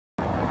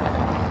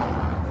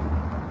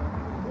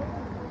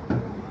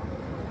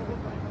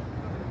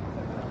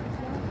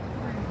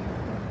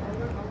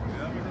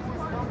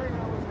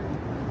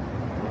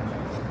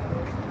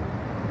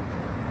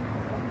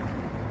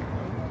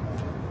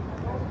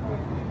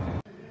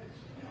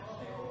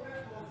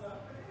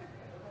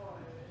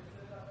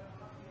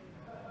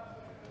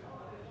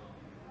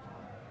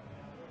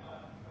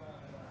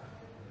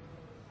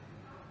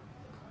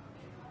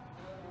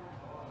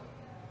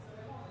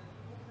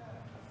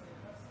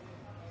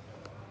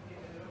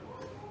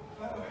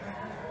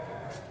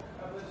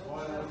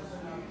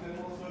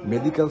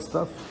medical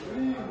stuff.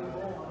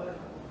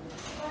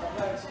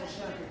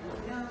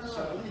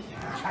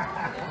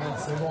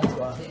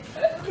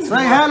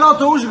 Say hello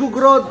to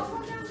Uzhgorod.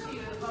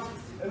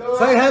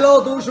 Say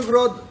hello to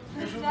Uzhgorod.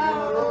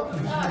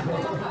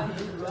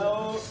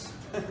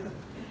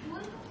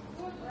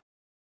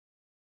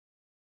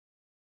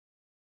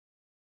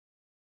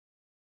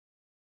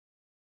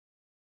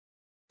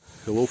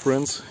 Hello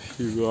friends,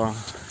 here we are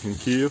in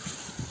Kyiv.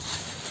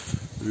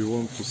 We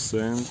want to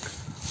thank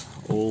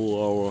all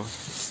our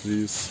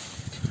Swiss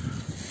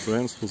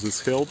friends for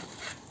this help.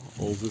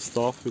 All this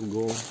stuff will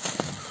go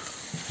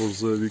for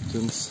the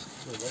victims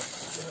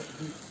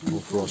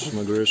of Russian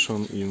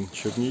aggression in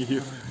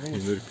Chernihiv,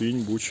 in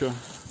Irpin, Bucha.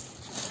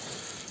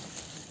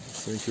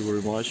 Thank you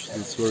very much,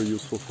 it's very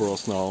useful for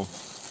us now.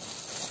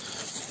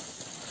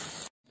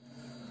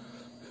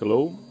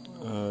 Hello,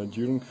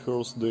 during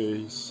first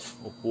days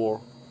of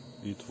war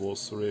it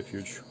was a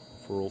refuge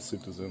for all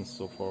citizens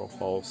of our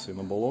house in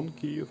Abalon,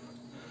 Kyiv,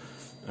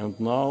 and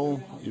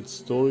now it's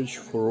storage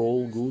for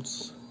all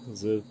goods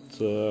that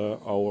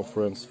our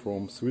friends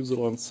from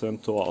Switzerland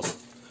sent to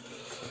us.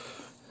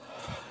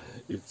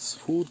 It's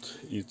food,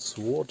 it's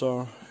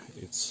water,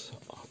 it's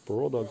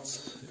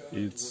products,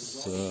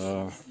 it's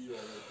a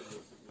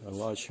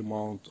large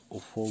amount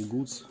of all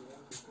goods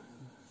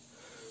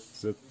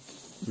that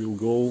will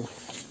go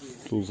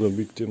to the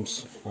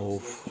victims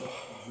of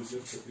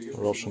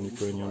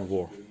Russian-Ukrainian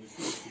war.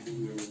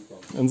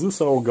 And these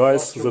are our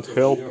guys that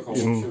help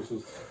in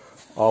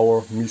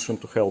our mission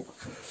to help.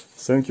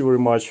 Thank you very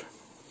much.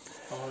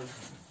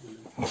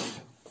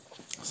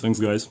 Thanks,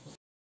 guys.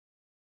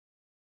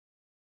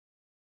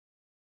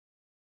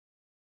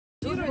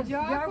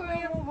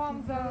 Дякуємо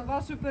вам за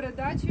вашу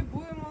передачу.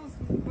 Будемо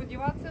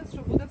сподіватися,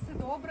 що буде все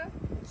добре.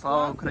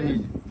 Слава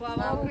Україні!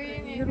 Слава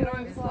Україні!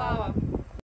 Героям слава!